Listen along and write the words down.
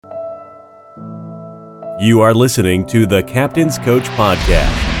You are listening to the Captain's Coach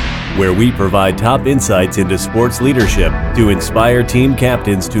Podcast, where we provide top insights into sports leadership to inspire team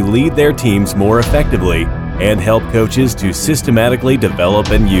captains to lead their teams more effectively and help coaches to systematically develop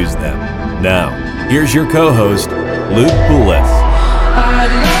and use them. Now, here's your co-host, Luke Poulos.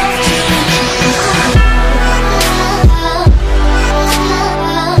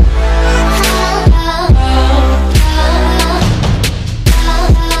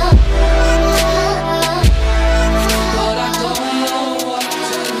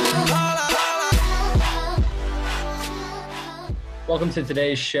 Welcome to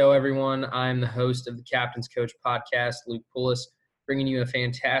today's show, everyone. I'm the host of the Captain's Coach Podcast, Luke Poulos, bringing you a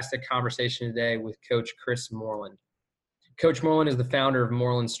fantastic conversation today with Coach Chris Morland. Coach Morland is the founder of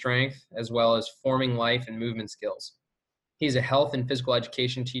Morland Strength, as well as Forming Life and Movement Skills. He's a health and physical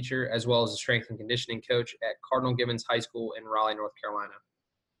education teacher, as well as a strength and conditioning coach at Cardinal Gibbons High School in Raleigh, North Carolina.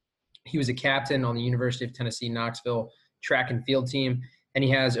 He was a captain on the University of Tennessee, Knoxville track and field team, and he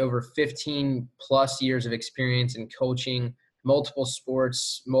has over 15 plus years of experience in coaching multiple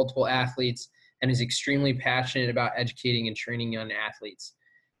sports, multiple athletes, and is extremely passionate about educating and training young athletes.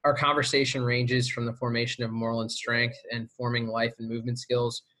 Our conversation ranges from the formation of Morland Strength and forming life and movement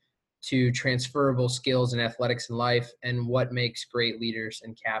skills to transferable skills in athletics and life and what makes great leaders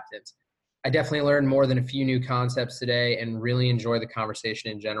and captains. I definitely learned more than a few new concepts today and really enjoy the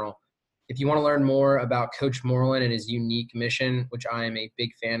conversation in general. If you want to learn more about Coach Morland and his unique mission, which I am a big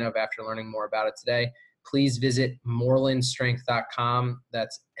fan of after learning more about it today, please visit morlandstrength.com.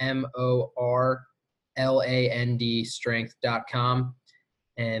 That's MORLAND strength.com.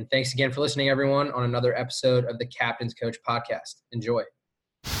 And thanks again for listening, everyone, on another episode of the Captain's Coach Podcast. Enjoy.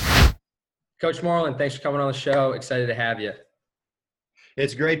 Coach Morland, thanks for coming on the show. Excited to have you.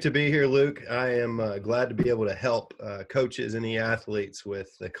 It's great to be here, Luke. I am glad to be able to help coaches and the athletes with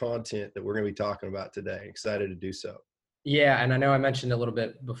the content that we're going to be talking about today. Excited to do so. Yeah, and I know I mentioned a little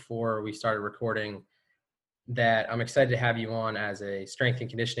bit before we started recording that I'm excited to have you on as a strength and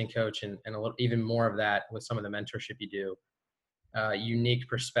conditioning coach and a little, even more of that with some of the mentorship you do. Unique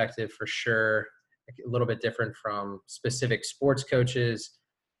perspective for sure, a little bit different from specific sports coaches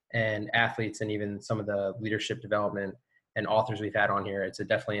and athletes and even some of the leadership development and authors we've had on here. It's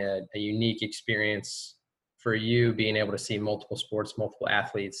definitely a unique experience for you being able to see multiple sports, multiple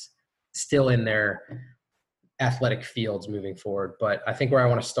athletes still in their athletic fields moving forward. But I think where I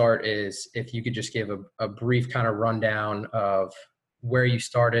want to start is if you could just give a brief kind of rundown of where you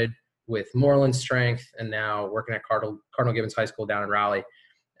started with Morland Strength and now working at Cardinal Gibbons High School down in Raleigh,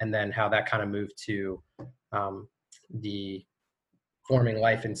 and then how that kind of moved to the forming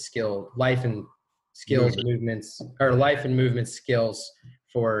life and movement skills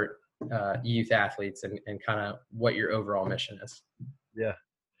for youth athletes and kind of what your overall mission is. Yeah.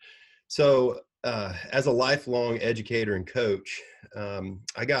 So as a lifelong educator and coach,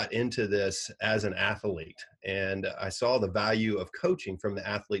 I got into this as an athlete, and I saw the value of coaching from the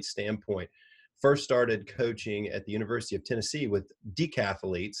athlete standpoint. First started coaching at the University of Tennessee with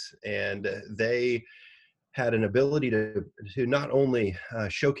decathletes, and they had an ability to not only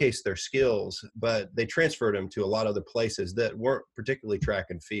showcase their skills, but they transferred them to a lot of other places that weren't particularly track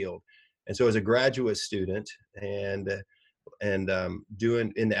and field. And so as a graduate student and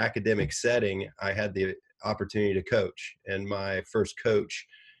doing in the academic setting, I had the opportunity to coach. And my first coach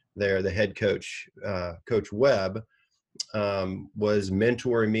there, the head coach, Coach Webb, was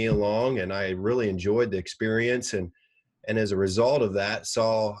mentoring me along, and I really enjoyed the experience. And as a result of that,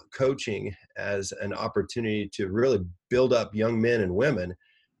 saw coaching as an opportunity to really build up young men and women.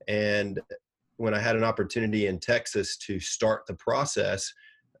 And when I had an opportunity in Texas to start the process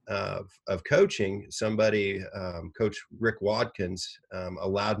of coaching, somebody, Coach Rick Watkins,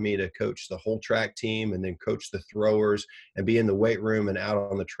 allowed me to coach the whole track team and then coach the throwers and be in the weight room and out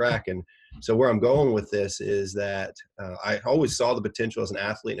on the track. And so where I'm going with this is that I always saw the potential as an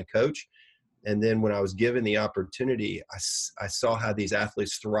athlete and a coach. And then when I was given the opportunity, I saw how these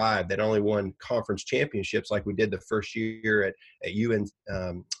athletes thrive. They'd only won conference championships like we did the first year at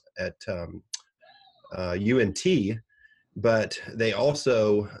UNT, but they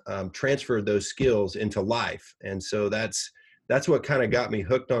also transferred those skills into life. And so that's what kind of got me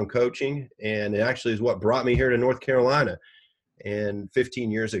hooked on coaching, and it actually is what brought me here to North Carolina. And 15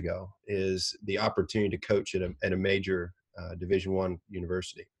 years ago is the opportunity to coach at a major Division I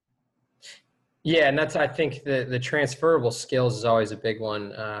university. Yeah, and that's, I think, the transferable skills is always a big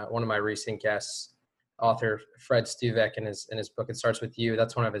one. One of my recent guests, author Fred Stuvek, in his book It Starts With You,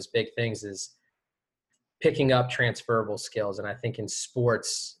 that's one of his big things is picking up transferable skills. And I think in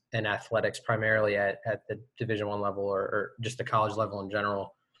sports and athletics, primarily at the Division I level or just the college level in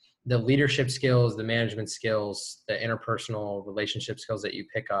general, the leadership skills, the management skills, the interpersonal relationship skills that you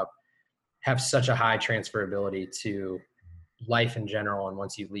pick up have such a high transferability to life in general. And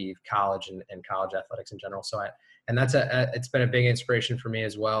once you leave college and college athletics in general. So it's been a big inspiration for me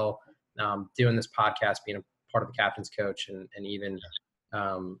as well. Doing this podcast, being a part of the captain's coach, and even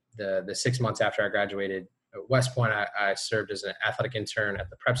the 6 months after I graduated at West Point, I served as an athletic intern at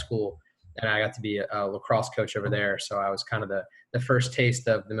the prep school, and I got to be a lacrosse coach over there. So I was kind of the first taste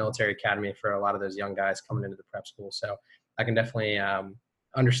of the military academy for a lot of those young guys coming into the prep school. So I can definitely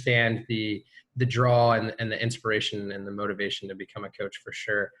understand the draw and the inspiration and the motivation to become a coach for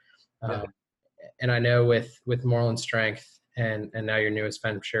sure. And I know with Morland Strength and now your newest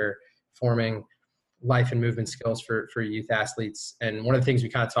venture, forming life and movement skills for youth athletes. And one of the things we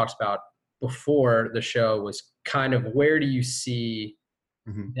kind of talked about before the show was kind of, where do you see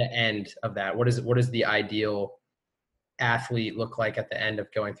the end of that? What is the ideal athlete look like at the end of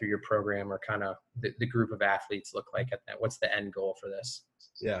going through your program, or kind of the group of athletes look like at that? What's the end goal for this?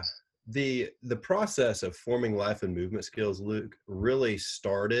 Yeah. The process of forming life and movement skills, Luke, really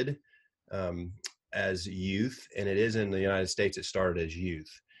started as youth, and it is in the United States. It started as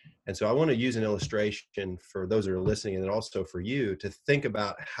youth. And so I want to use an illustration for those that are listening, and then also for you to think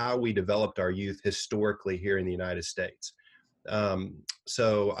about how we developed our youth historically here in the United States.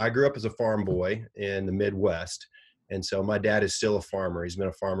 So I grew up as a farm boy in the Midwest. And so my dad is still a farmer. He's been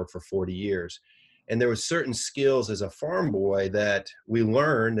a farmer for 40 years. And there was certain skills as a farm boy that we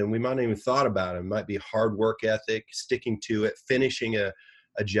learned, and we might not even thought about them. It might be hard work ethic, sticking to it, finishing a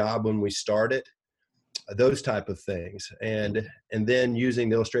job when we start it, those type of things. And then using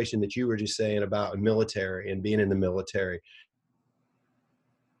the illustration that you were just saying about military and being in the military.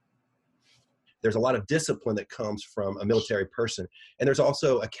 There's a lot of discipline that comes from a military person. And there's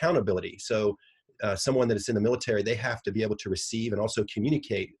also accountability. So someone that is in the military, they have to be able to receive and also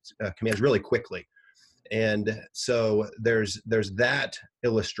communicate commands really quickly. And so there's that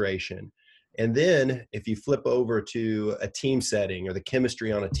illustration. And then if you flip over to a team setting, or the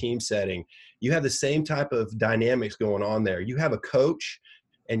chemistry on a team setting, you have the same type of dynamics going on there. You have a coach,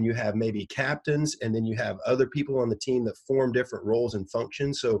 and you have maybe captains, and then you have other people on the team that form different roles and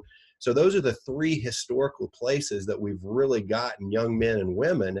functions. So those are the three historical places that we've really gotten young men and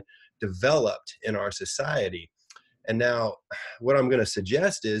women developed in our society. And now what I'm going to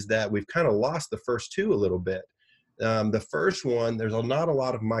suggest is that we've kind of lost the first two a little bit. The first one, there's not a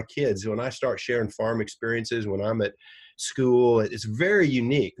lot of my kids, when I start sharing farm experiences, when I'm at school, it's very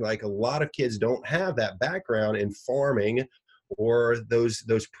unique. Like, a lot of kids don't have that background in farming or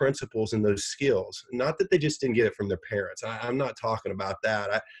those principles and those skills. Not that they just didn't get it from their parents. I'm not talking about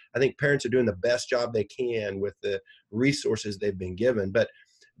that. I think parents are doing the best job they can with the resources they've been given, but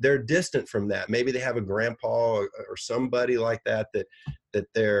they're distant from that. Maybe they have a grandpa or somebody like that they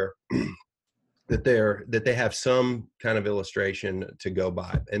have some kind of illustration to go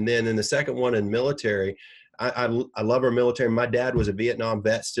by. And then in the second one, in military, I love our military. My dad was a Vietnam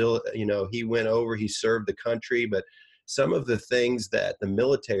vet still. He went over, he served the country, but some of the things that the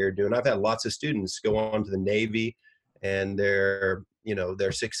military are doing, I've had lots of students go on to the Navy, and they're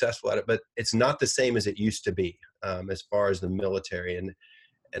successful at it, but it's not the same as it used to be as far as the military. And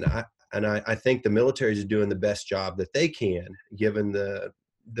I think the military is doing the best job that they can, given the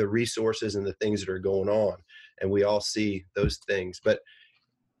resources and the things that are going on. And we all see those things. But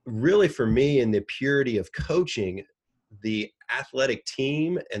really, for me, in the purity of coaching, the athletic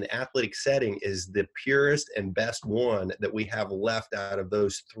team and the athletic setting is the purest and best one that we have left out of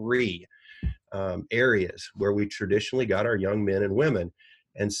those three areas where we traditionally got our young men and women.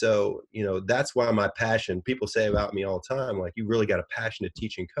 And so, that's why my passion, people say about me all the time, like, you really got a passion to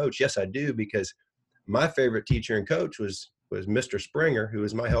teach and coach. Yes, I do, because my favorite teacher and coach was Mr. Springer, who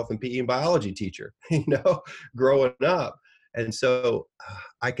was my health and PE and biology teacher, growing up. And so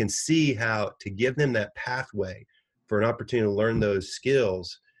I can see how to give them that pathway for an opportunity to learn those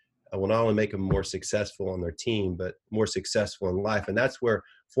skills will not only make them more successful on their team, but more successful in life. And that's where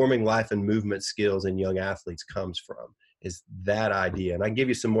forming life and movement skills in young athletes comes from, is that idea. And I can give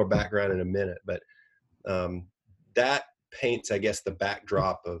you some more background in a minute, but that paints, I guess, the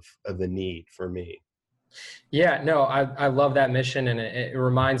backdrop of the need for me. Yeah, no, I love that mission. And it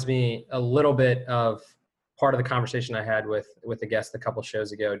reminds me a little bit of part of the conversation I had with a guest a couple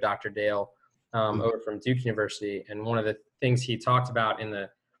shows ago, Dr. Dale, over from Duke University. And one of the things he talked about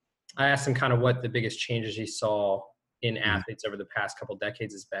I asked him kind of what the biggest changes he saw in athletes over the past couple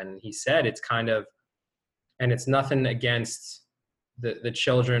decades has been. He said it's kind of, and it's nothing against the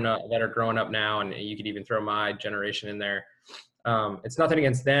children that are growing up now, and you could even throw my generation in there. It's nothing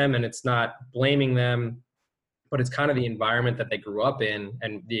against them, and it's not blaming them, but it's kind of the environment that they grew up in.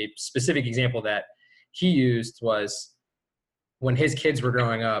 And the specific example that he used was when his kids were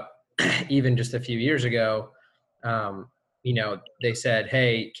growing up, even just a few years ago, they said,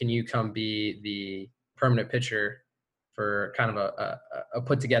 hey, can you come be the permanent pitcher for kind of a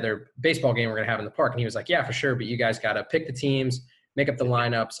put together baseball game we're going to have in the park? And he was like, yeah, for sure. But you guys got to pick the teams, make up the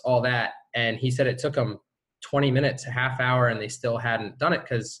lineups, all that. And he said it took them 20 minutes, a half hour, and they still hadn't done it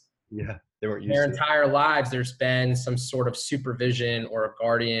because they weren't used their to entire lives there's been some sort of supervision or a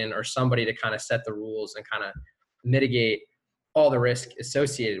guardian or somebody to kind of set the rules and kind of mitigate all the risk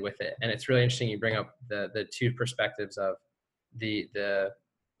associated with it. And it's really interesting you bring up the two perspectives of the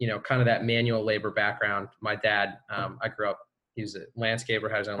kind of that manual labor background. My dad, I grew up, he was a landscaper,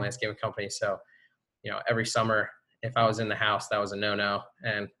 had his own landscaping company. So, every summer, if I was in the house, that was a no-no.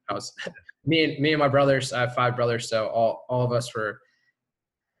 And I was me and my brothers, I have 5 brothers. So all of us were,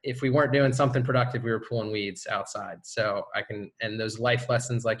 if we weren't doing something productive, we were pulling weeds outside. So and those life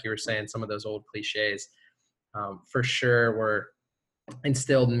lessons, like you were saying, some of those old cliches, for sure were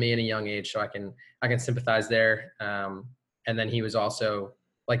instilled in me at a young age. So I can sympathize there. And then he was also,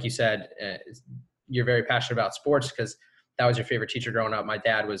 like you said, you're very passionate about sports because that was your favorite teacher growing up. My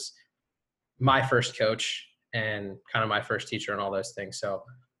dad was my first coach and kind of my first teacher and all those things. So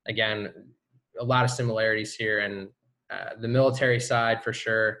again, a lot of similarities here. And the military side for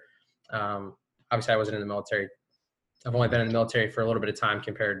sure. Obviously I wasn't in the military. I've only been in the military for a little bit of time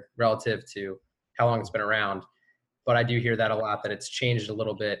compared relative to how long it's been around. But I do hear that a lot, that it's changed a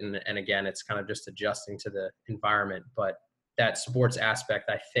little bit. And again, it's kind of just adjusting to the environment. But that sports aspect,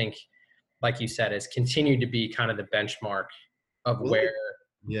 I think, like you said, has continued to be kind of the benchmark of where.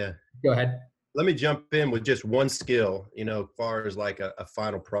 Yeah. Go ahead. Let me jump in with just one skill, as far as like a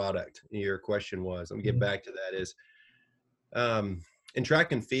final product. Your question was, let me get back to that, is in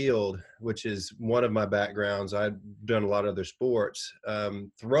track and field, which is one of my backgrounds. I've done a lot of other sports.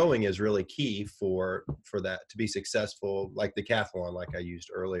 Throwing is really key for that to be successful, like the decathlon, like I used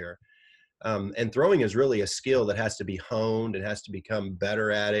earlier. And throwing is really a skill that has to be honed. It has to become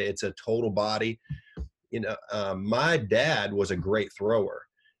better at it. It's a total body. My dad was a great thrower.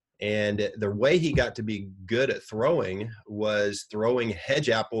 And the way he got to be good at throwing was throwing hedge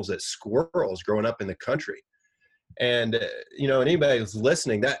apples at squirrels growing up in the country. And, anybody who's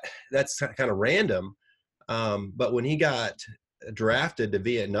listening, that's kind of random. But when he got drafted to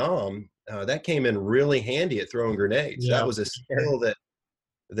Vietnam, that came in really handy at throwing grenades. Yeah, that was a skill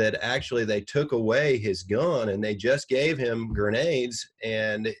that actually they took away his gun and they just gave him grenades.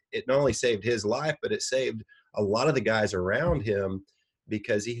 And it not only saved his life, but it saved a lot of the guys around him,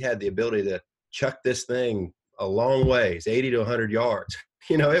 because he had the ability to chuck this thing a long ways, 80 to 100 yards.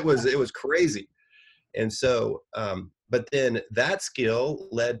 It was crazy. And so, but then that skill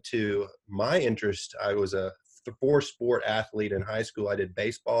led to my interest. I was a 4-sport athlete in high school. I did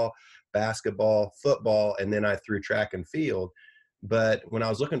baseball, basketball, football, and then I threw track and field. But when I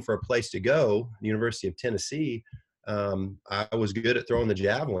was looking for a place to go, the University of Tennessee, I was good at throwing the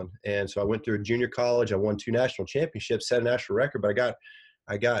javelin. And so I went through a junior college. I won 2 national championships, set a national record, but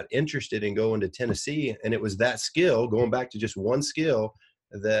I got interested in going to Tennessee. And it was that skill, going back to just one skill,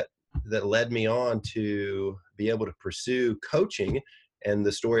 that led me on to be able to pursue coaching. And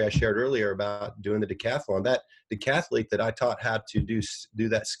the story I shared earlier about doing the decathlon, that decathlete that I taught how to do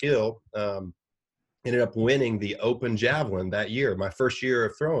that skill, ended up winning the open javelin that year. My first year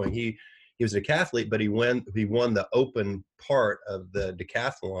of throwing, he was a decathlete, but he won the open part of the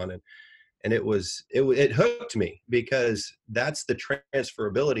decathlon. And it hooked me, because that's the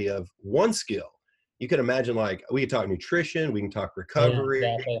transferability of one skill. You can imagine, like, we can talk nutrition, we can talk recovery.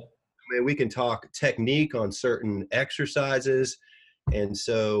 Yeah, exactly. I mean, we can talk technique on certain exercises. And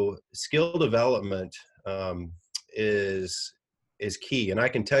so skill development is key. And I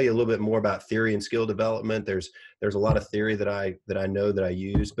can tell you a little bit more about theory and skill development. There's a lot of theory that I know that I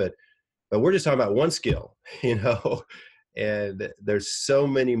use, but we're just talking about one skill, and there's so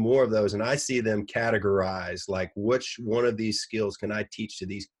many more of those. And I see them categorized, like, which one of these skills can I teach to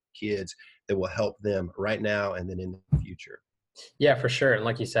these kids that will help them right now and then in the future? Yeah, for sure. And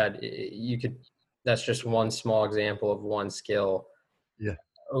like you said, that's just one small example of one skill. Yeah.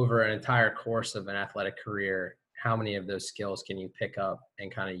 Over an entire course of an athletic career, how many of those skills can you pick up and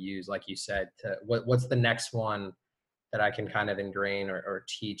kind of use, like you said, to what's the next one that I can kind of ingrain or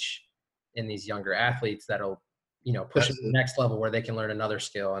teach in these younger athletes that'll, push them to the next level where they can learn another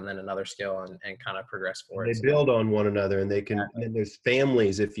skill and then another skill and kind of progress forward. They build on one another, and they can, and there's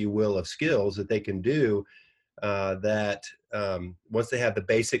families, if you will, of skills that they can do that once they have the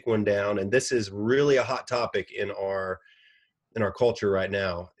basic one down. And this is really a hot topic in our in our culture right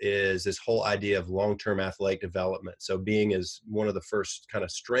now is this whole idea of long-term athletic development. So being as one of the first kind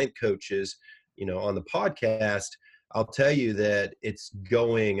of strength coaches, on the podcast, I'll tell you that it's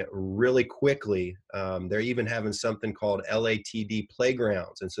going really quickly. They're even having something called LATD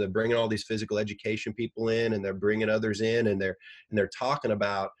playgrounds. And so they're bringing all these physical education people in, and they're bringing others in, and they're talking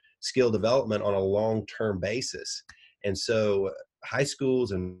about skill development on a long-term basis. And so high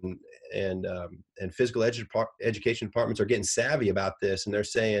schools and physical education departments are getting savvy about this. And they're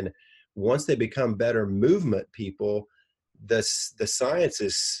saying, once they become better movement people, the science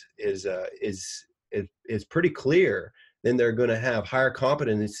is pretty clear. Then they're going to have higher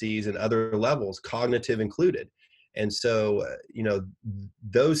competencies in other levels, cognitive included. And so,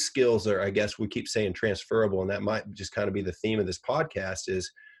 those skills are, I guess we keep saying transferable, and that might just kind of be the theme of this podcast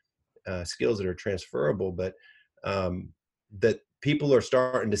is skills that are transferable, but that people are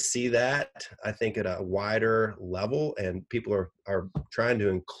starting to see that, I think, at a wider level, and people are trying to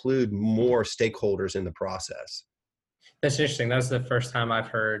include more stakeholders in the process. That's interesting. That's the first time I've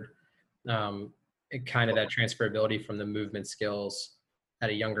heard kind of that transferability from the movement skills at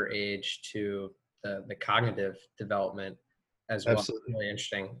a younger age to the cognitive development as well. Absolutely. Really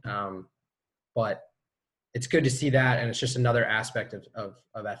interesting. But it's good to see that. And it's just another aspect of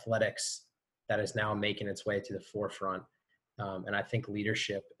athletics that is now making its way to the forefront. And I think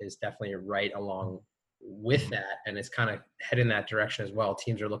leadership is definitely right along with that. And it's kind of heading that direction as well.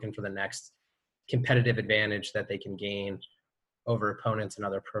 Teams are looking for the next competitive advantage that they can gain over opponents and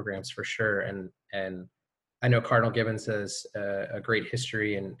other programs for sure. And I know Cardinal Gibbons has a great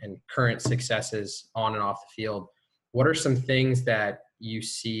history and current successes on and off the field. What are some things that you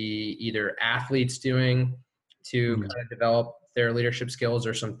see either athletes doing to kind of develop their leadership skills,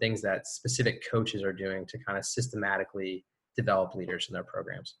 or some things that specific coaches are doing to kind of systematically develop leaders in their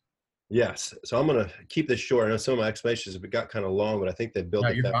programs? Yes. So I'm going to keep this short. I know some of my explanations have got kind of long, but I think they built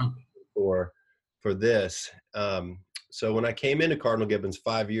the foundation for this. So when I came into Cardinal Gibbons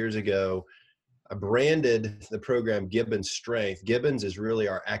 5 years ago, I branded the program Gibbons Strength. Gibbons is really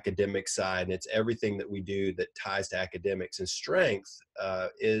our academic side, and it's everything that we do that ties to academics. And Strength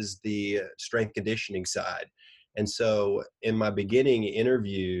is the strength conditioning side. And so in my beginning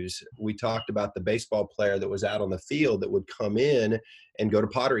interviews, we talked about the baseball player that was out on the field that would come in and go to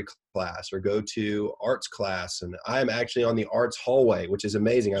pottery class or go to arts class. And I'm actually on the arts hallway, which is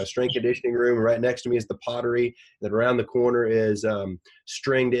amazing. I have a strength conditioning room. Right next to me is the pottery. Then around the corner is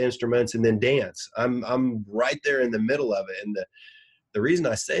stringed instruments and then dance. I'm right there in the middle of it. And the reason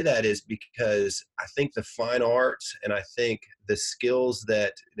I say that is because I think the fine arts and I think the skills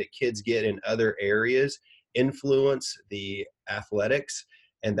that kids get in other areas influence the athletics,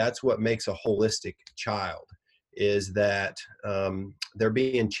 and that's what makes a holistic child, is that they're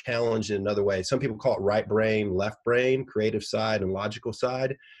being challenged in another way. Some people call it right brain, left brain, creative side and logical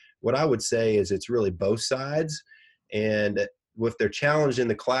side. What I would say is it's really both sides, and if they're challenged in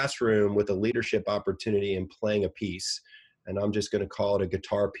the classroom with a leadership opportunity and playing a piece, and I'm just going to call it a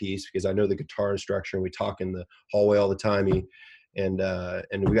guitar piece because I know the guitar instructor and we talk in the hallway all the time, and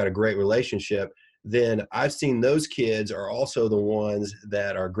we got a great relationship. Then I've seen those kids are also the ones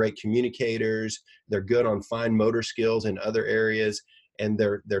that are great communicators. They're good on fine motor skills in other areas, and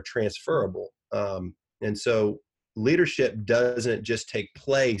they're transferable. And so leadership doesn't just take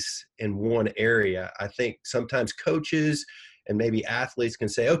place in one area. I think sometimes coaches and maybe athletes can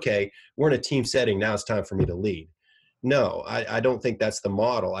say, okay, we're in a team setting. Now it's time for me to lead. No, I don't think that's the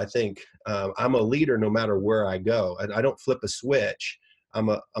model. I think I'm a leader no matter where I go. And I don't flip a switch. I'm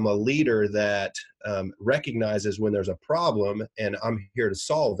a leader that recognizes when there's a problem, and I'm here to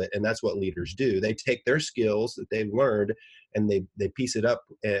solve it. And that's what leaders do. They take their skills that they've learned and they piece it up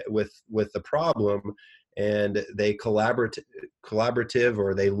with the problem, and they collaborative,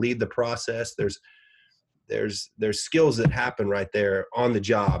 or they lead the process. There's skills that happen right there on the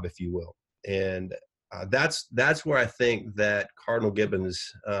job, if you will. And that's where I think that Cardinal Gibbons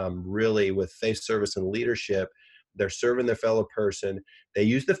really, with faith, service, and leadership, they're serving their fellow person. They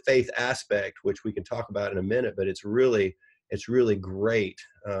use the faith aspect, which we can talk about in a minute, but it's really great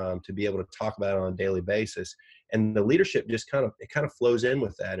to be able to talk about it on a daily basis. And the leadership just kind of flows in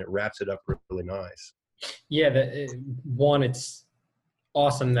with that, and it wraps it up really nice. Yeah, it's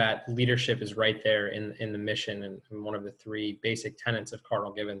awesome that leadership is right there in the mission and one of the three basic tenets of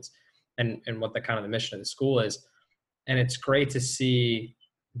Cardinal Gibbons and what the kind of the mission of the school is. And it's great to see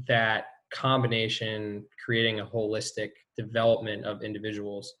that combination creating a holistic development of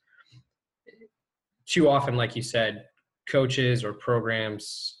individuals. Too often, like you said, coaches or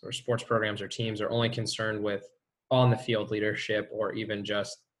programs or sports programs or teams are only concerned with on the field leadership or even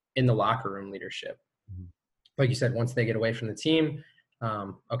just in the locker room leadership. like you said, once they get away from the team,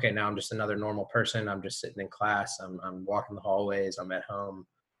 okay, now I'm just another normal person. I'm just sitting in class. I'm walking the hallways. I'm at home,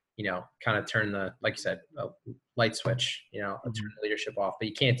 kind of turn the, like you said, a light switch, turn the leadership off, but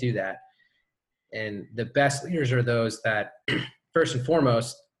you can't do that. And the best leaders are those that first and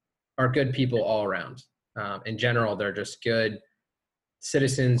foremost are good people all around. In general, they're just good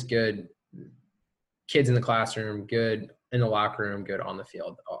citizens, good kids in the classroom, good in the locker room, good on the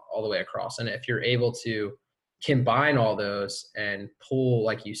field, all the way across. And if you're able to combine all those and pull,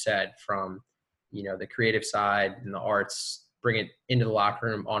 like you said, from, the creative side and the arts, bring it into the locker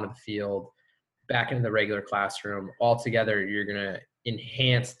room, onto the field, back into the regular classroom, all together, you're going to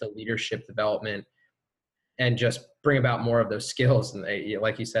enhance the leadership development and just bring about more of those skills. And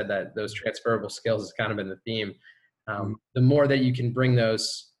like you said, that those transferable skills has kind of been the theme. The more that you can bring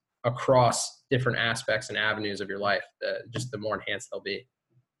those across different aspects and avenues of your life, the more enhanced they'll be.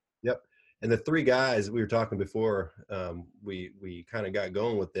 Yep. And the three guys we were talking before, we kind of got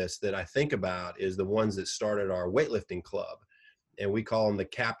going with this, that I think about is the ones that started our weightlifting club, and we call them the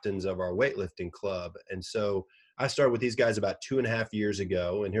captains of our weightlifting club. And so I started with these guys about 2.5 years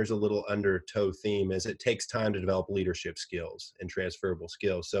ago, and here's a little undertow theme: is it takes time to develop leadership skills and transferable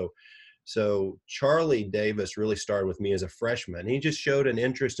skills. So Charlie Davis really started with me as a freshman. He just showed an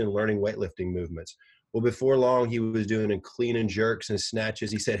interest in learning weightlifting movements. Well, before long, he was doing clean and jerks and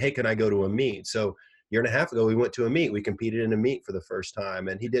snatches. He said, "Hey, can I go to a meet?" So a year and a half ago, we went to a meet. We competed in a meet for the first time,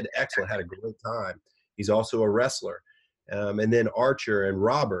 and he did excellent, had a great time. He's also a wrestler. And then Archer and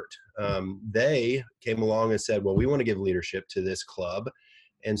Robert, they came along and said, well, we want to give leadership to this club.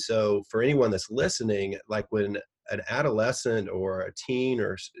 And so for anyone that's listening, like when an adolescent or a teen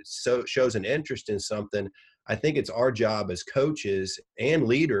or so shows an interest in something, I think it's our job as coaches and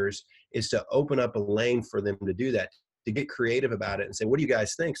leaders is to open up a lane for them to do that, to get creative about it and say, what do you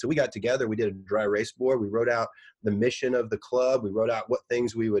guys think? So we got together, we did a dry erase board. We wrote out the mission of the club. We wrote out what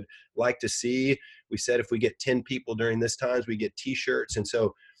things we would like to see. We said, if we get 10 people during this times, we get t-shirts. And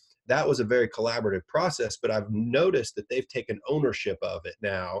so that was a very collaborative process, but I've noticed that they've taken ownership of it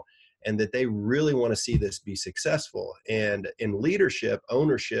now, and that they really want to see this be successful. And in leadership,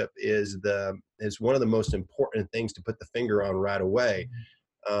 ownership is one of the most important things to put the finger on right away.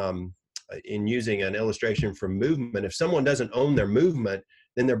 In using an illustration from movement, if someone doesn't own their movement,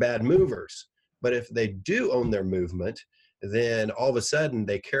 then they're bad movers. But if they do own their movement, then all of a sudden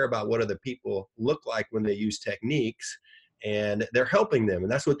they care about what other people look like when they use techniques, and they're helping them.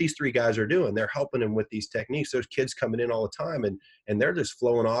 And that's what these three guys are doing. They're helping them with these techniques. There's kids coming in all the time, and they're just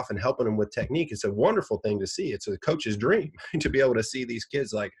flowing off and helping them with technique. It's a wonderful thing to see. It's a coach's dream to be able to see these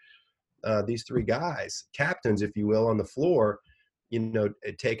kids like these three guys, captains, if you will, on the floor,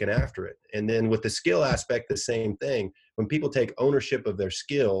 taken after it. And then with the skill aspect, the same thing. When people take ownership of their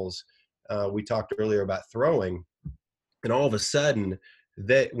skills, we talked earlier about throwing, and all of a sudden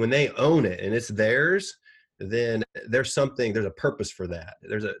when they own it and it's theirs, then there's a purpose for that.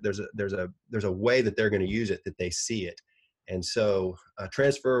 There's a way that they're going to use it, that they see it. And so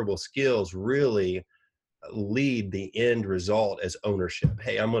transferable skills really lead the end result as ownership.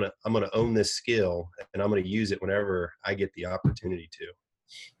 Hey, I'm going to own this skill, and I'm going to use it whenever I get the opportunity to.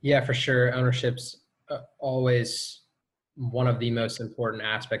 Yeah, for sure. Ownership's always one of the most important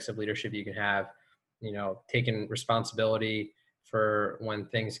aspects of leadership you can have. Taking responsibility for when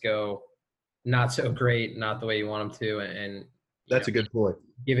things go not so great, not the way you want them to, and that's a good point.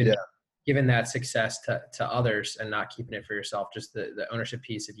 Giving that success to others and not keeping it for yourself. Just the ownership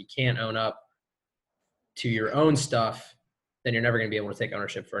piece. If you can't own up to your own stuff, then you're never going to be able to take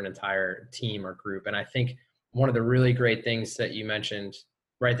ownership for an entire team or group. And I think one of the really great things that you mentioned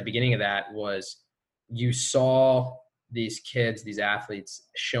right at the beginning of that was you saw these kids, these athletes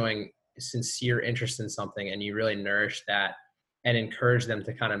showing sincere interest in something, and you really nourished that and encourage them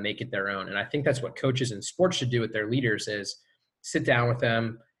to kind of make it their own. And I think that's what coaches in sports should do with their leaders, is sit down with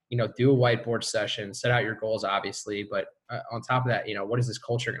them, do a whiteboard session, set out your goals, obviously, but on top of that, what is this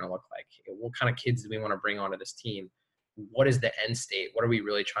culture going to look like? What kind of kids do we want to bring onto this team? What is the end state? What are we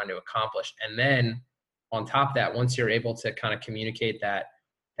really trying to accomplish? And then on top of that, once you're able to kind of communicate that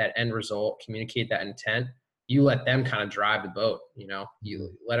end result, communicate that intent, you let them kind of drive the boat. You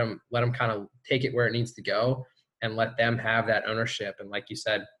let them kind of take it where it needs to go, and let them have that ownership. And like you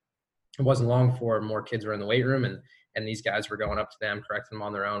said, it wasn't long before more kids were in the weight room, and these guys were going up to them, correcting them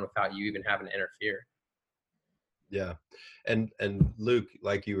on their own without you even having to interfere. Yeah. And Luke,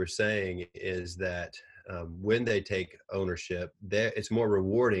 like you were saying, is that when they take ownership, it's more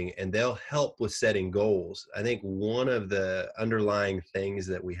rewarding, and they'll help with setting goals. I think one of the underlying things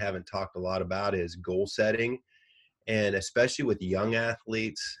that we haven't talked a lot about is goal setting. And especially with young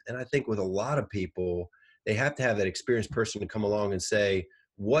athletes, and I think with a lot of people, they have to have that experienced person to come along and say,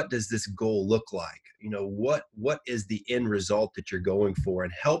 what does this goal look like? What is the end result that you're going for,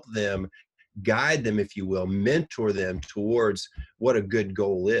 and help them, guide them, if you will, mentor them towards what a good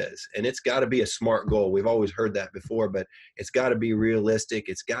goal is. And it's got to be a smart goal. We've always heard that before, but it's got to be realistic.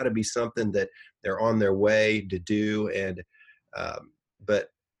 It's got to be something that they're on their way to do. And but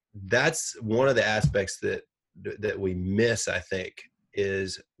that's one of the aspects that we miss, I think,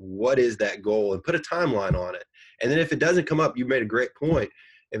 is what is that goal, and put a timeline on it. And then if it doesn't come up, you made a great point.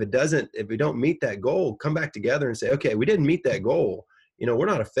 If we don't meet that goal, come back together and say, okay, we didn't meet that goal. We're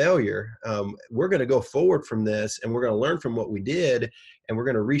not a failure. We're going to go forward from this, and we're going to learn from what we did, and we're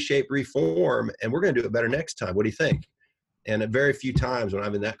going to reshape, reform, and we're going to do it better next time. What do you think? And very few times when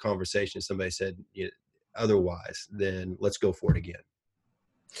I'm in that conversation, somebody said otherwise, then let's go for it again.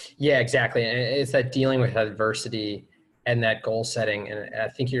 Yeah, exactly. And it's that dealing with adversity and that goal setting. And I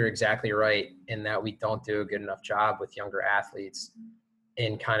think you're exactly right in that we don't do a good enough job with younger athletes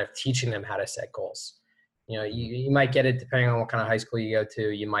in kind of teaching them how to set goals. You might get it depending on what kind of high school you go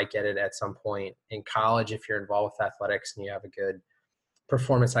to. You might get it at some point in college if you're involved with athletics and you have a good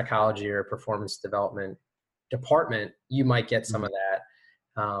performance psychology or performance development department. You might get some of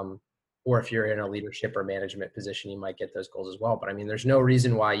that. Or if you're in a leadership or management position, you might get those goals as well. But I mean, there's no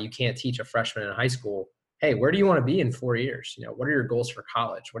reason why you can't teach a freshman in high school, hey, where do you want to be in 4 years? What are your goals for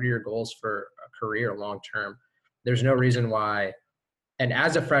college? What are your goals for a career long-term? There's no reason why. And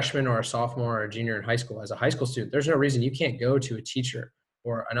as a freshman or a sophomore or a junior in high school, as a high school student, there's no reason you can't go to a teacher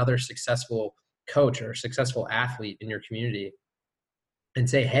or another successful coach or successful athlete in your community and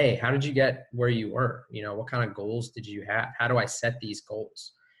say, hey, how did you get where you were? What kind of goals did you have? How do I set these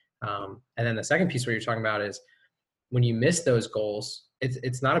goals? And then the second piece where you're talking about is when you miss those goals,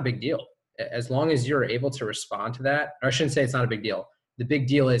 it's not a big deal. As long as you're able to respond to that, or I shouldn't say it's not a big deal. The big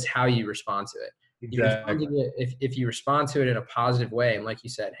deal is how you respond to it. Exactly. If you respond to it in a positive way, and like you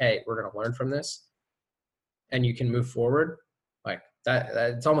said, hey, we're going to learn from this, and you can move forward, like that,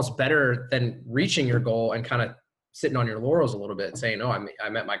 it's almost better than reaching your goal and kind of sitting on your laurels a little bit, saying, "Oh, I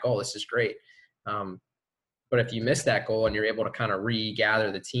met my goal. This is great." But if you miss that goal and you're able to kind of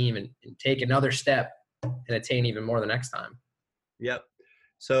regather the team and take another step and attain even more the next time. Yep.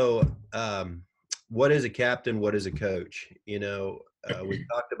 So, what is a captain? What is a coach? We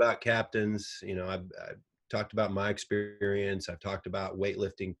talked about captains. I've talked about my experience. I've talked about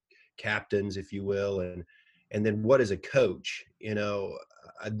weightlifting captains, if you will, and then what is a coach?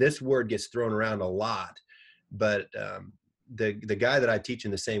 This word gets thrown around a lot, but the guy that I teach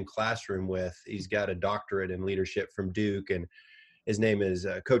in the same classroom with, he's got a doctorate in leadership from Duke, and his name is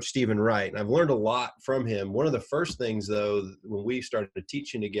Coach Stephen Wright. And I've learned a lot from him. One of the first things, though, when we started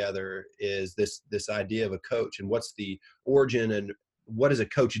teaching together is this idea of a coach and what's the origin and what does a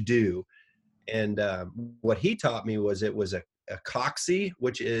coach do? And what he taught me was it was a coxie,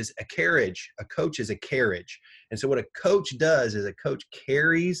 which is a carriage. A coach is a carriage. And so what a coach does is a coach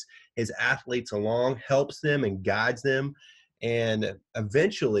carries his athletes along, helps them and guides them. And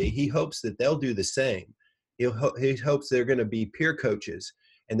eventually he hopes that they'll do the same. He hopes they're going to be peer coaches,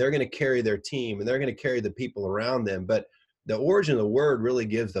 and they're going to carry their team, and they're going to carry the people around them. But the origin of the word really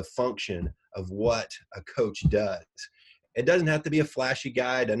gives the function of what a coach does. It doesn't have to be a flashy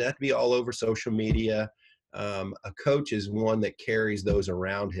guy. It doesn't have to be all over social media. A coach is one that carries those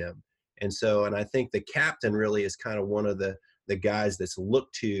around him. And I think the captain really is kind of one of the guys that's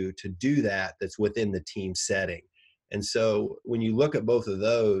looked to do that, that's within the team setting. And so when you look at both of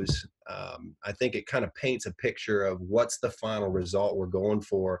those, I think it kind of paints a picture of what's the final result we're going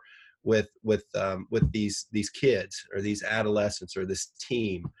for with these kids or these adolescents or this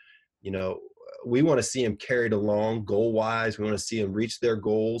team. We want to see them carried along goal-wise. We want to see them reach their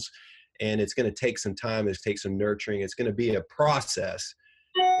goals, and it's going to take some time. It's take some nurturing. It's going to be a process.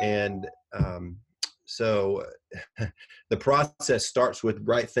 And so the process starts with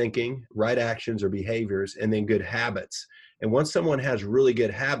right thinking, right actions or behaviors, and then good habits. And once someone has really good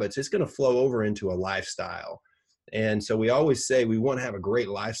habits, it's going to flow over into a lifestyle. And so we always say we want to have a great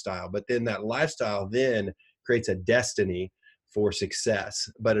lifestyle, but then that lifestyle then creates a destiny for success.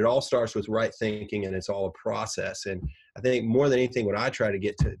 But it all starts with right thinking, and it's all a process. And I think more than anything, what I try to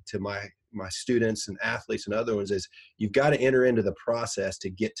get to my students and athletes and other ones is you've got to enter into the process to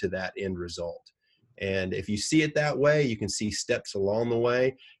get to that end result. And if you see it that way, you can see steps along the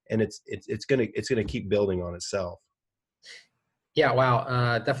way, and it's gonna keep building on itself. Yeah,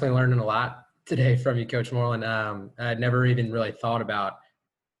 wow, definitely learning a lot today from you, Coach Morland. I'd never even really thought about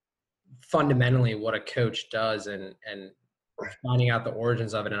fundamentally what a coach does and finding out the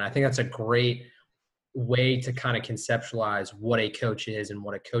origins of it. And I think that's a great way to kind of conceptualize what a coach is and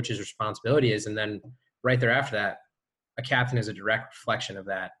what a coach's responsibility is. And then right there after that, a captain is a direct reflection of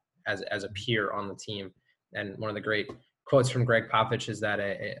that as a peer on the team. And one of the great quotes from Greg Popovich is that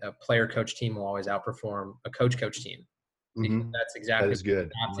a player coach team will always outperform a coach team. Because that's exactly that is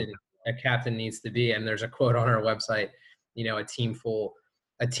good. what a captain needs to be. And there's a quote on our website, a team full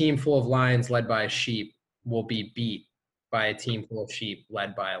of lions led by a sheep will be beat by a team full of sheep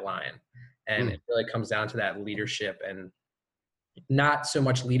led by a lion. And it really comes down to that leadership, and not so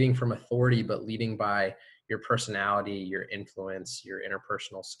much leading from authority, but leading by your personality, your influence, your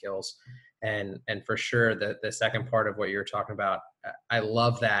interpersonal skills. And for sure, the second part of what you're talking about, I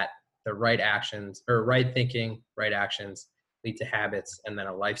love that the right actions, or right thinking, right actions lead to habits, and then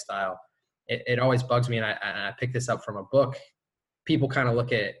a lifestyle. It always bugs me, and I picked this up from a book. People kind of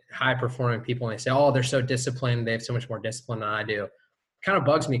look at high performing people and they say, oh, they're so disciplined. They have so much more discipline than I do. It kind of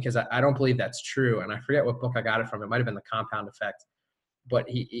bugs me because I don't believe that's true. And I forget what book I got it from. It might've been The Compound Effect, but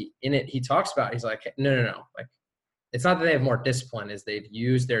he talks about, he's like, no. Like, it's not that they have more discipline, is they've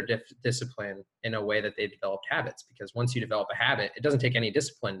used their discipline in a way that they've developed habits. Because once you develop a habit, it doesn't take any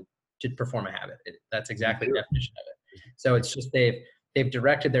discipline to perform a habit. That's exactly the definition of it. So it's just they've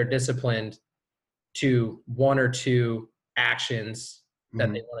directed their discipline to one or two actions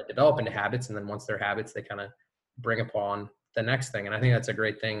that they want to develop into habits. And then once they're habits, they kind of bring upon the next thing. And I think that's a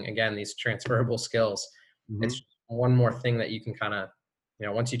great thing. Again, these transferable skills, it's one more thing that you can kind of,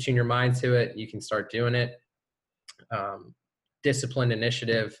 once you tune your mind to it, you can start doing it. Disciplined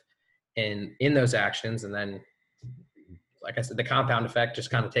initiative in those actions. And then, like I said, the compound effect just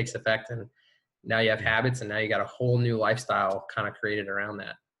kind of takes effect, and now you have habits, and now you got a whole new lifestyle kind of created around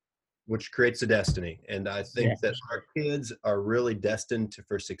that, which creates a destiny. And I think that our kids are really destined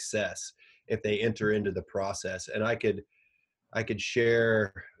for success if they enter into the process. And I could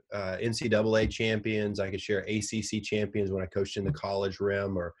share NCAA champions. I could share ACC champions when I coached in the college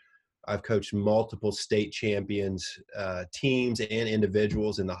realm, or I've coached multiple state champions, teams and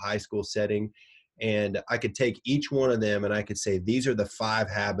individuals in the high school setting. And I could take each one of them and I could say, these are the 5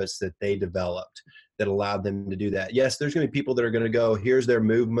 habits that they developed that allowed them to do that. Yes, there's going to be people that are going to go, here's their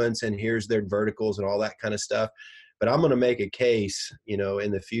movements and here's their verticals and all that kind of stuff. But I'm going to make a case, in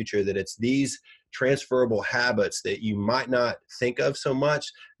the future that it's these transferable habits that you might not think of so much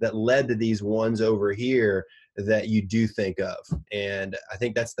that led to these ones over here that you do think of. And I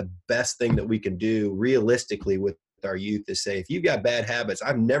think that's the best thing that we can do realistically with our youth, is say, if you've got bad habits,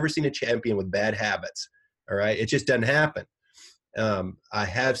 I've never seen a champion with bad habits. All right. It just doesn't happen. I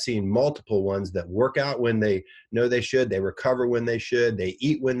have seen multiple ones that work out when they know they should, they recover when they should, they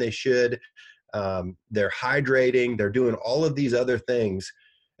eat when they should, they're hydrating, they're doing all of these other things.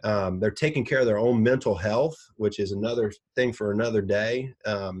 They're taking care of their own mental health, which is another thing for another day.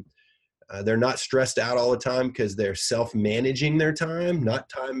 They're not stressed out all the time because they're self-managing their time, not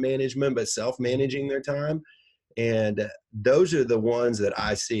time management, but self-managing their time. And those are the ones that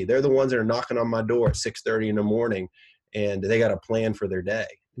I see. They're the ones that are knocking on my door at 6:30 in the morning, and they got a plan for their day.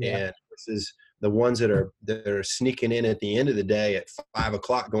 Yeah. And this is the ones that are sneaking in at the end of the day at 5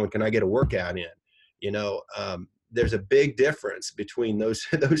 o'clock going, can I get a workout in? There's a big difference between those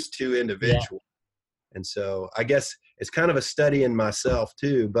two individuals. Yeah. And so I guess it's kind of a study in myself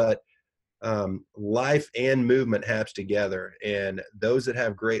too, but life and movement haps together, and those that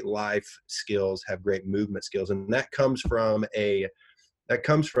have great life skills have great movement skills. And that comes from a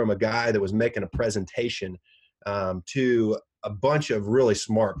guy that was making a presentation to a bunch of really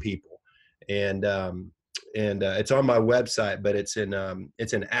smart people, and it's on my website, but it's in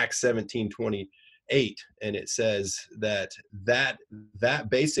Acts 17:28, and it says that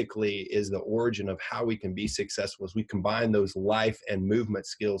basically is the origin of how we can be successful, as we combine those life and movement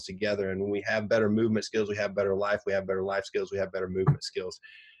skills together. And when we have better movement skills, we have better life. We have better life skills, we have better movement skills.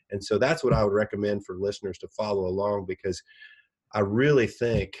 And so that's what I would recommend for listeners to follow along, because I really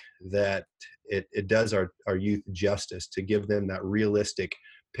think that it does our youth justice to give them that realistic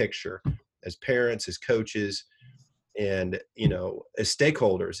picture as parents, as coaches, and, as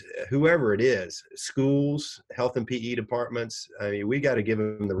stakeholders, whoever it is, schools, health and PE departments. I mean, we got to give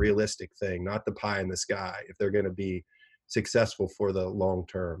them the realistic thing, not the pie in the sky, if they're going to be successful for the long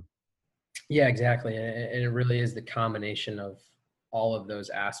term. Yeah, exactly. And it really is the combination of all of those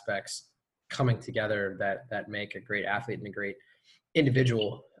aspects coming together that make a great athlete and a great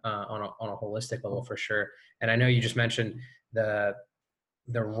individual on a holistic level, for sure. And I know you just mentioned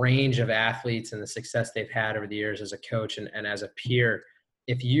the range of athletes and the success they've had over the years as a coach and as a peer.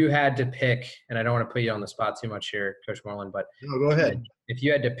 If you had to pick, and I don't want to put you on the spot too much here, Coach Morland, but no, go ahead. If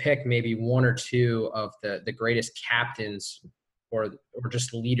you had to pick maybe one or two of the greatest captains or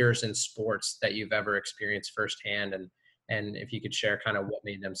just leaders in sports that you've ever experienced firsthand, and if you could share kind of what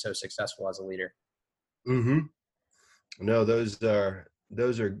made them so successful as a leader. Mm-hmm. No,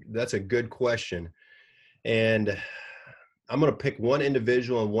 that's a good question. And I'm going to pick one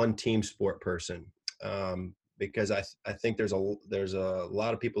individual and one team sport person, because I think there's a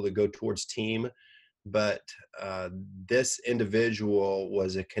lot of people that go towards team, but this individual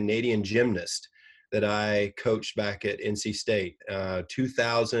was a Canadian gymnast that I coached back at NC State,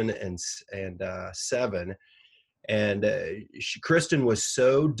 2007. And Kristen was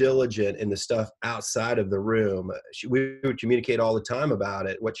so diligent in the stuff outside of the room. We would communicate all the time about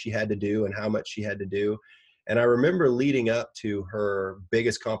it, what she had to do and how much she had to do. And I remember leading up to her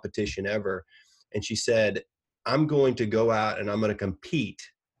biggest competition ever, and she said, I'm going to go out and I'm going to compete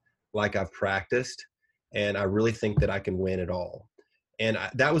like I've practiced, and I really think that I can win it all. And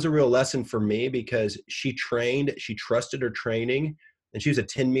that was a real lesson for me, because she trusted her training, and she was a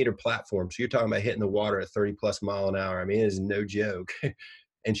 10-meter platform. So you're talking about hitting the water at 30+ mile an hour. I mean, it is no joke.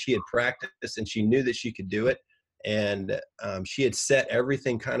 And she had practiced, and she knew that she could do it. And she had set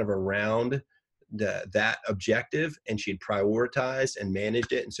everything kind of around that objective, and she'd prioritized and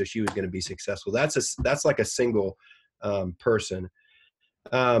managed it. And so she was going to be successful. That's like a single person.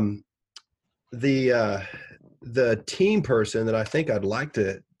 The team person that I think I'd like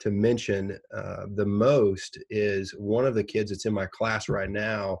to mention the most is one of the kids that's in my class right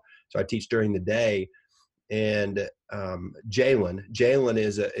now. So I teach during the day, and Jalen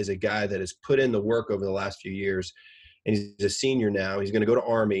is a guy that has put in the work over the last few years, and he's a senior now. He's going to go to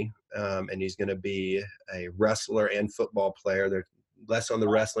Army, and he's going to be a wrestler and football player. They're less on the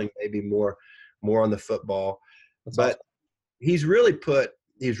wrestling, maybe more on the football. That's but awesome. He's really put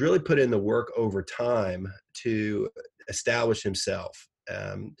in the work over time to establish himself.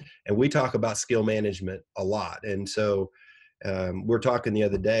 And we talk about skill management a lot. And so we're talking the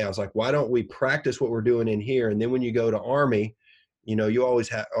other day, I was like, why don't we practice what we're doing in here? And then when you go to Army, you always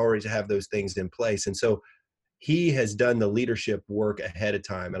have those things in place. And so he has done the leadership work ahead of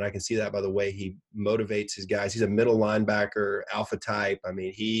time. And I can see that by the way he motivates his guys. He's a middle linebacker, alpha type. I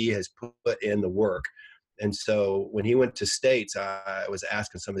mean, he has put in the work. And so when he went to States, I was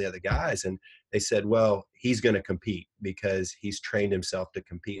asking some of the other guys, and they said, well, he's going to compete because he's trained himself to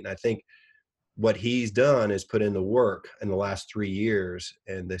compete. And I think what he's done is put in the work in the last 3 years,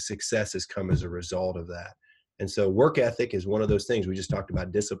 and the success has come as a result of that. And so work ethic is one of those things. We just talked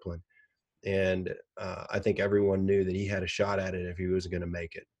about discipline. And I think everyone knew that he had a shot at it if he was going to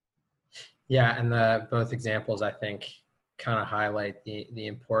make it. Yeah, and both examples, I think, kind of highlight the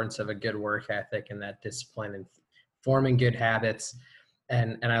importance of a good work ethic and that discipline and forming good habits.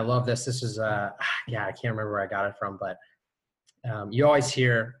 And I love this. This is I can't remember where I got it from, but you always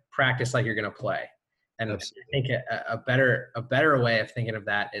hear practice like you're going to play. And absolutely. I think a better way of thinking of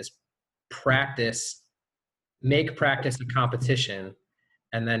that is make practice a competition,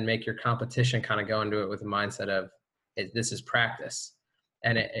 and then make your competition kind of go into it with the mindset of this is practice.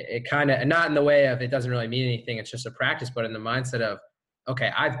 And it kind of, and not in the way of it doesn't really mean anything, it's just a practice, but in the mindset of,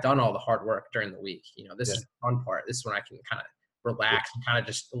 okay, I've done all the hard work during the week. This is the fun part. This is when I can kind of relax and kind of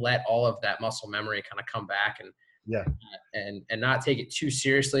just let all of that muscle memory kind of come back and not take it too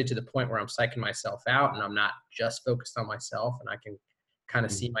seriously to the point where I'm psyching myself out and I'm not just focused on myself, and I can kind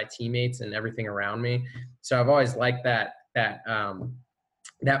of see my teammates and everything around me. So I've always liked that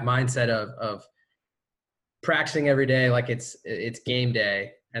mindset of practicing every day like it's game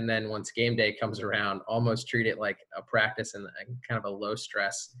day, and then once game day comes around, almost treat it like a practice and kind of a low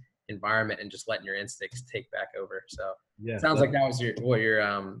stress environment, and just letting your instincts take back over. So it sounds like that was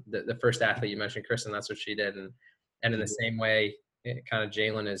the first athlete you mentioned, Kristen. That's what she did, and in the same way, kind of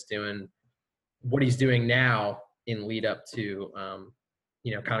Jalen is doing what he's doing now in lead up to kind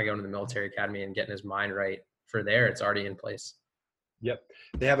of going to the military academy and getting his mind right for there. It's already in place. Yep.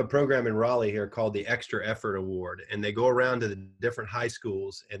 They have a program in Raleigh here called the Extra Effort Award, and they go around to the different high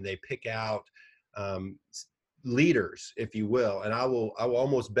schools and they pick out leaders, if you will. And I will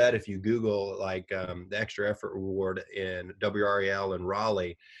almost bet if you Google like the Extra Effort Award in WRAL in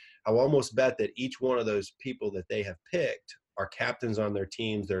Raleigh, I will almost bet that each one of those people that they have picked are captains on their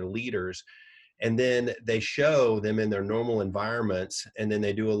teams, they're leaders. And then they show them in their normal environments, and then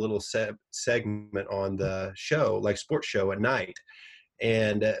they do a little segment on the show, like sports show at night.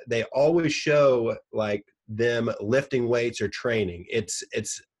 And they always show like them lifting weights or training.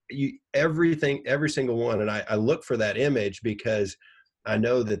 Every single one. And I look for that image because I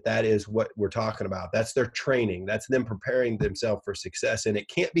know that is what we're talking about. That's their training. That's them preparing themselves for success. And it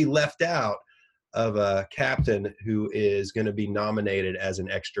can't be left out of a captain who is going to be nominated as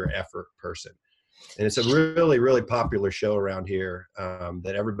an extra effort person. And it's a really, really popular show around here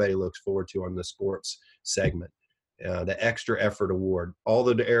that everybody looks forward to on the sports segment. the extra effort award. All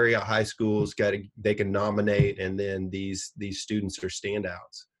the area high schools they can nominate, and then these students are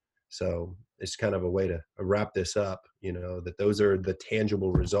standouts. So it's kind of a way to wrap this up, that those are the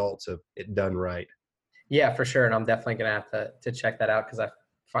tangible results of it done right. Yeah, for sure. And I'm definitely going to have to check that out because I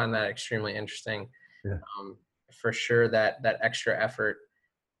find that extremely interesting. Yeah. For sure that extra effort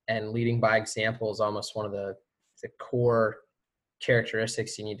and leading by example is almost one of the core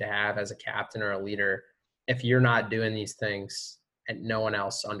characteristics you need to have as a captain or a leader. If you're not doing these things and no one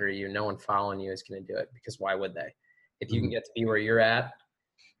else under you, no one following you is going to do it, because why would they? If you can get to be where you're at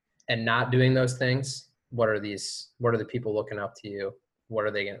and not doing those things, what are the people looking up to you?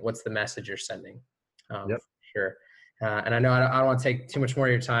 What's the message you're sending? Yep. Sure. And I know I don't want to take too much more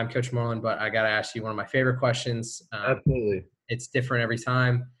of your time, Coach Morland, but I got to ask you one of my favorite questions. Absolutely. It's different every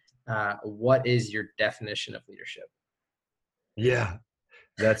time. What is your definition of leadership? Yeah,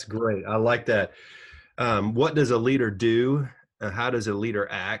 that's great. I like that. What does a leader do? How does a leader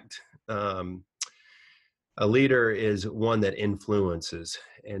act? A leader is one that influences.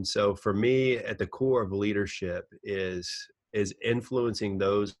 And so for me, at the core of leadership is influencing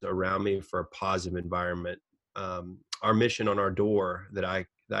those around me for a positive environment. Our mission on our door that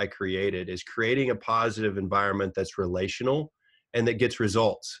I created is creating a positive environment that's relational and that gets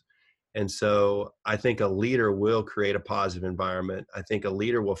results. And so I think a leader will create a positive environment. I think a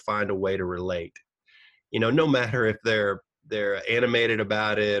leader will find a way to relate. No matter if they're animated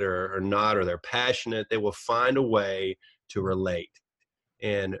about it or not, or they're passionate, they will find a way to relate.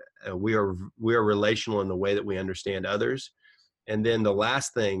 And we are relational in the way that we understand others. And then the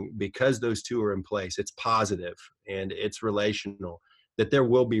last thing, because those two are in place, it's positive and it's relational, that there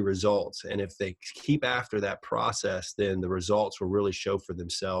will be results. And if they keep after that process, then the results will really show for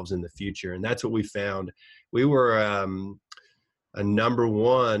themselves in the future. And that's what we found. We were a number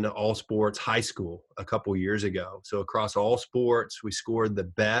one all sports high school a couple years ago. So across all sports, we scored the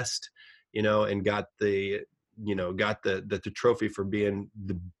best, and got the trophy for being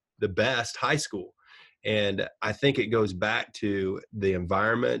the best high school. And I think it goes back to the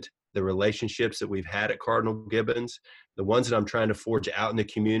environment, the relationships that we've had at Cardinal Gibbons, the ones that I'm trying to forge out in the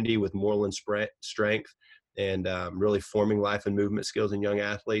community with Morland strength, and really forming life and movement skills in young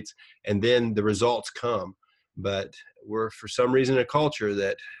athletes. And then the results come. But we're, for some reason, a culture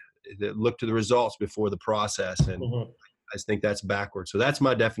that look to the results before the process. And I just think that's backwards. So that's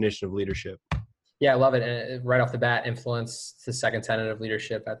my definition of leadership. Yeah, I love it. And right off the bat, influence, the second tenet of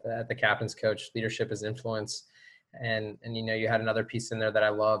leadership at the captain's coach. Leadership is influence. And you had another piece in there that I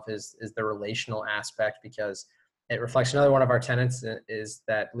love is the relational aspect, because it reflects another one of our tenets is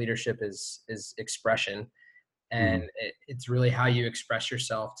that leadership is expression. And it's really how you express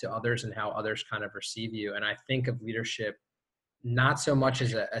yourself to others and how others kind of receive you. And I think of leadership not so much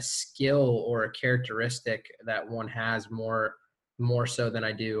as a skill or a characteristic that one has more so than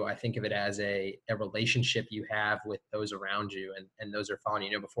I do. I think of it as a relationship you have with those around you, and those are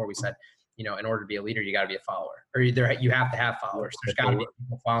following you. Before we said, in order to be a leader, you got to be a follower, or you have to have followers. There's got to be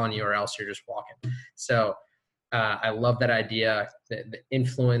people following you, or else you're just walking. So I love that idea, the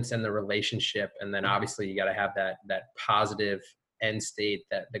influence and the relationship. And then obviously you got to have that positive end state,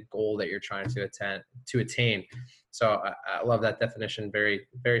 that the goal that you're trying to attain. So I love that definition. Very,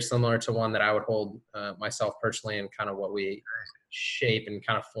 very similar to one that I would hold myself personally, and kind of what we shape and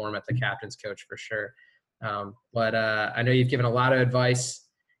kind of form at the captain's coach, for sure. But I know you've given a lot of advice.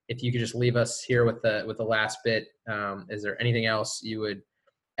 If you could just leave us here with the last bit, is there anything else you would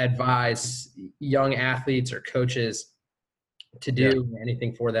advise young athletes or coaches to do?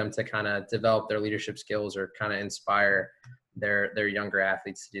 Anything for them to kind of develop their leadership skills, or kind of inspire their younger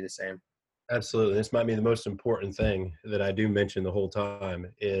athletes to do the same? Absolutely. This might be the most important thing that I do mention the whole time,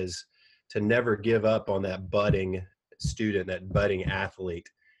 is to never give up on that budding student, that budding athlete.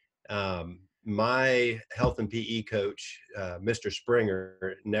 My health and PE coach, Mr.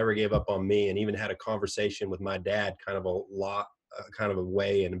 Springer, never gave up on me, and even had a conversation with my dad kind of a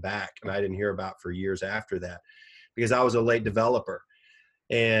way and back, and I didn't hear about for years after that, because I was a late developer.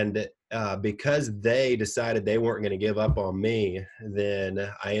 And because they decided they weren't going to give up on me, then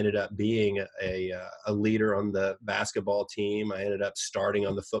I ended up being a leader on the basketball team. I ended up starting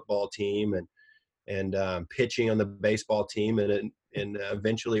on the football team, and pitching on the baseball team, and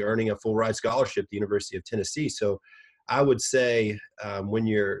eventually earning a full ride scholarship at the University of Tennessee. So I would say when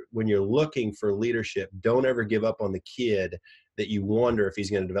you're looking for leadership, don't ever give up on the kid that you wonder if he's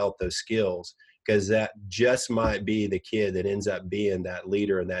going to develop those skills, because that just might be the kid that ends up being that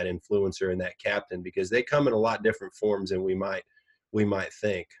leader and that influencer and that captain, because they come in a lot different forms than we might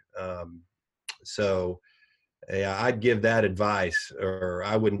think. So yeah, I'd give that advice, or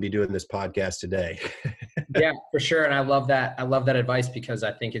I wouldn't be doing this podcast today. Yeah, for sure. And I love that. I love that advice because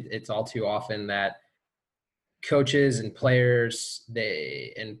I think it's all too often that coaches and players,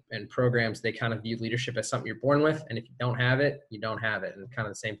 and programs, they kind of view leadership as something you're born with. And if you don't have it, you don't have it. And kind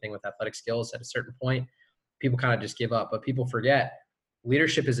of the same thing with athletic skills. At a certain point, people kind of just give up, but people forget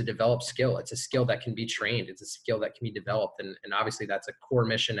leadership is a developed skill. It's a skill that can be trained. It's a skill that can be developed. And obviously that's a core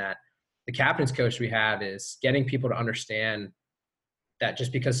mission at the captain's coach we have, is getting people to understand that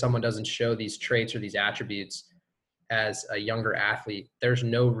just because someone doesn't show these traits or these attributes as a younger athlete, there's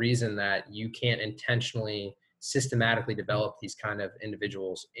no reason that you can't intentionally, systematically develop these kind of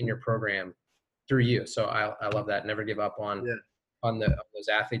individuals in your program through you. So I love that. Never give up on those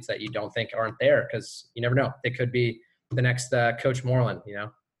athletes that you don't think aren't there, because you never know. They could be the next Coach Morland,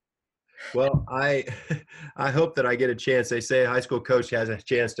 Well, I hope that I get a chance. They say a high school coach has a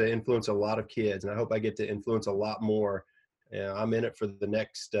chance to influence a lot of kids, and I hope I get to influence a lot more. I'm in it for the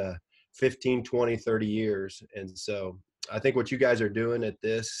next 15, 20, 30 years. And so I think what you guys are doing at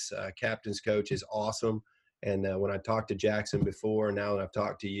this captain's coach is awesome. And when I talked to Jackson before, now that I've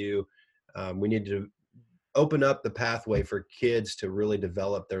talked to you, we need to open up the pathway for kids to really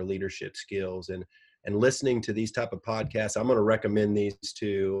develop their leadership skills. And listening to these type of podcasts, I'm going to recommend these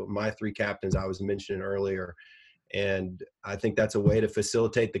to my 3 captains I was mentioning earlier. And I think that's a way to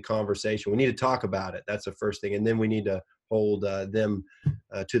facilitate the conversation. We need to talk about it. That's the first thing. And then we need to hold them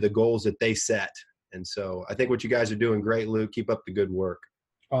to the goals that they set. And so I think what you guys are doing great, Luke. Keep up the good work.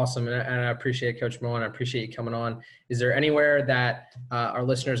 Awesome. And I appreciate Coach Morland. I appreciate you coming on. Is there anywhere that our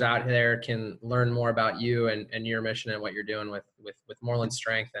listeners out there can learn more about you and your mission and what you're doing with Morland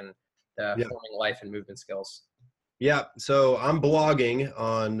Strength and the forming life and movement skills? Yeah. So I'm blogging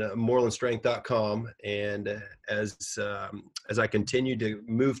on morelandstrength.com. And as I continue to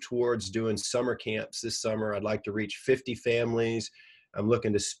move towards doing summer camps this summer, I'd like to reach 50 families. I'm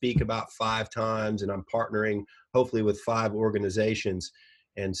looking to speak about 5 times, and I'm partnering hopefully with 5 organizations.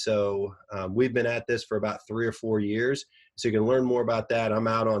 And so we've been at this for about 3 or 4 years. So you can learn more about that. I'm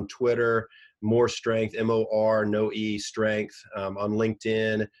out on Twitter, More Strength, MOR, no E Strength, on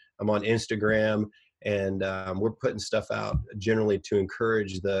LinkedIn. I'm on Instagram. And we're putting stuff out generally to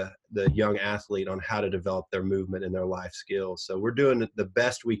encourage the young athlete on how to develop their movement and their life skills. So we're doing the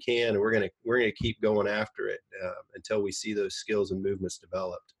best we can, and we're gonna keep going after it until we see those skills and movements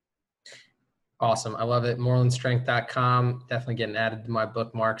developed. Awesome. I love it. Morelandstrength.com. Definitely getting added to my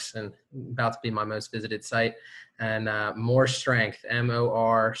bookmarks and about to be my most visited site. And More Strength,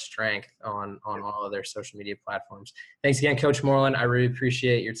 MOR Strength on all of their social media platforms. Thanks again, Coach Morland. I really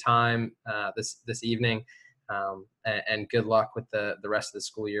appreciate your time this evening. And good luck with the rest of the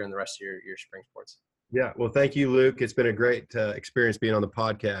school year and the rest of your spring sports. Yeah. Well, thank you, Luke. It's been a great experience being on the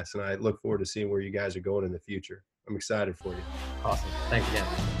podcast, and I look forward to seeing where you guys are going in the future. I'm excited for you. Awesome. Thanks again.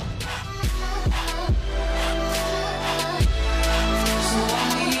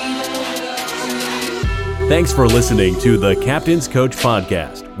 Thanks for listening to the Captain's Coach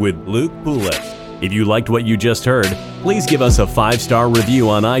Podcast with Luke Poulos. If you liked what you just heard, please give us a 5-star review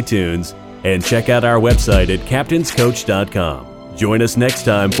on iTunes and check out our website at captainscoach.com. Join us next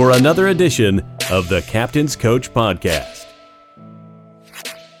time for another edition of the Captain's Coach Podcast.